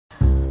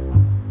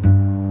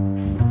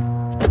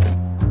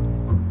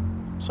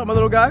up, my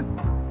little guy?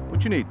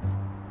 What you need?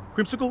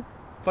 Creamsicle?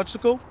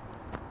 Fudgesicle?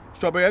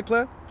 Strawberry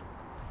eclair?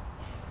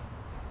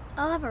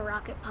 I'll have a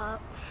rocket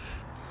pop.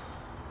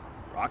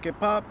 Rocket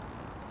pop?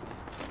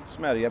 What's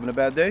the matter? You having a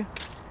bad day?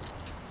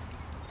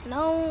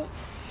 No,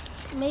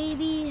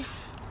 maybe.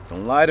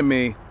 Don't lie to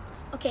me.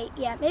 Okay,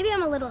 yeah, maybe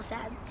I'm a little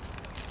sad.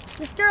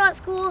 This girl at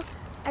school,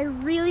 I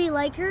really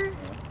like her.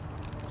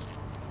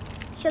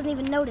 She doesn't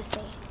even notice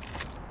me.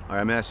 All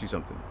right, I'm gonna ask you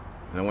something,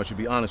 and I want you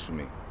to be honest with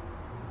me.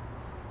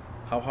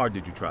 How hard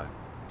did you try?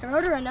 I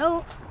wrote her a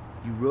note.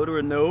 You wrote her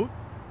a note?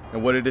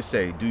 And what did it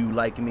say? Do you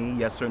like me?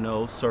 Yes or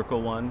no?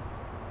 Circle one.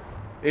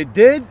 It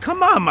did?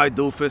 Come on, my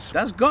doofus.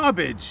 That's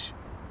garbage.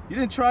 You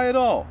didn't try at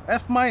all.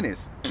 F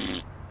minus.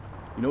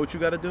 You know what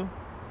you gotta do?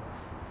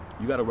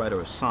 You gotta write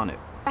her a sonnet.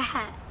 A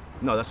hat.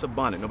 No, that's a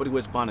bonnet. Nobody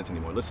wears bonnets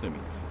anymore. Listen to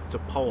me. It's a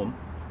poem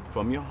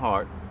from your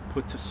heart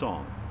put to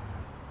song.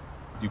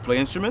 Do you play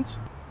instruments?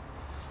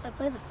 I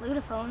play the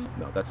flutophone.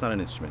 No, that's not an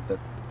instrument.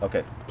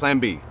 Okay, plan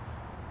B.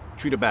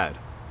 Treat her bad.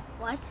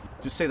 What?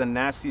 Just say the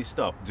nastiest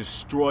stuff.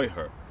 Destroy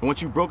her. And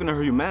once you've broken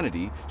her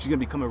humanity, she's gonna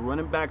be coming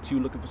running back to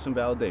you looking for some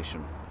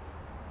validation.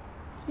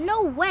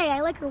 No way,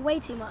 I like her way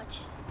too much.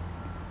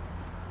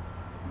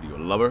 Are you a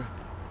lover?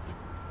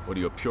 Or are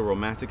you a pure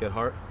romantic at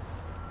heart?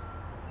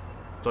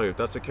 I tell you, if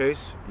that's the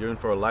case, you're in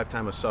for a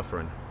lifetime of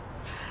suffering.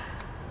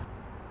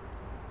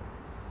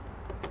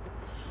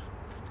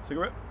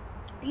 Cigarette?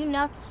 Are you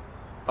nuts?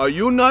 Are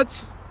you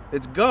nuts?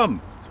 It's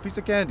gum. It's a piece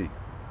of candy.